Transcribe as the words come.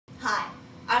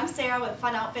I'm Sarah with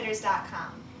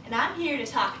FunOutfitters.com, and I'm here to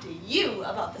talk to you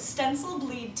about the Stencil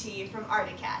Bleed Tee from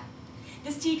Articat.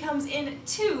 This tee comes in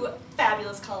two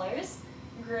fabulous colors,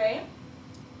 gray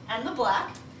and the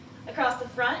black. Across the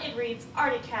front it reads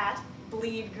Articat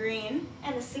Bleed Green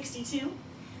and a 62.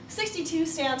 62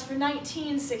 stands for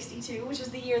 1962, which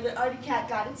is the year that Articat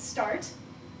got its start.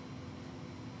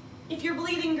 If you're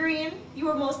bleeding green, you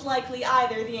are most likely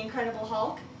either the Incredible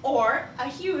Hulk or a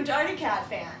huge Articat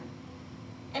fan.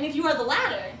 And if you are the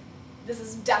latter, this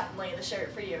is definitely the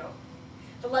shirt for you.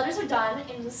 The letters are done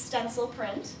in the stencil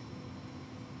print,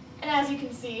 and as you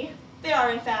can see, they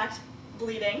are in fact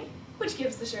bleeding, which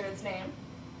gives the shirt its name.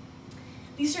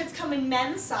 These shirts come in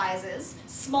men's sizes,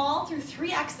 small through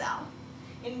 3XL,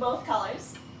 in both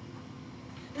colors.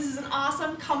 This is an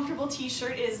awesome, comfortable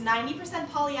t-shirt. It is 90%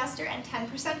 polyester and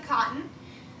 10% cotton,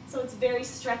 so it's very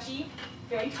stretchy,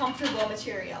 very comfortable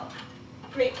material.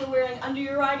 Great for wearing under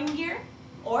your riding gear,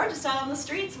 or just out on the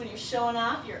streets when you're showing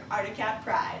off your Articat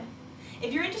pride.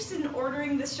 If you're interested in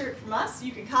ordering this shirt from us,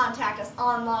 you can contact us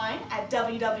online at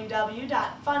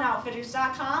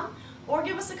www.funoutfitters.com or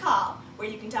give us a call, where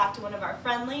you can talk to one of our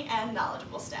friendly and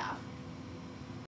knowledgeable staff.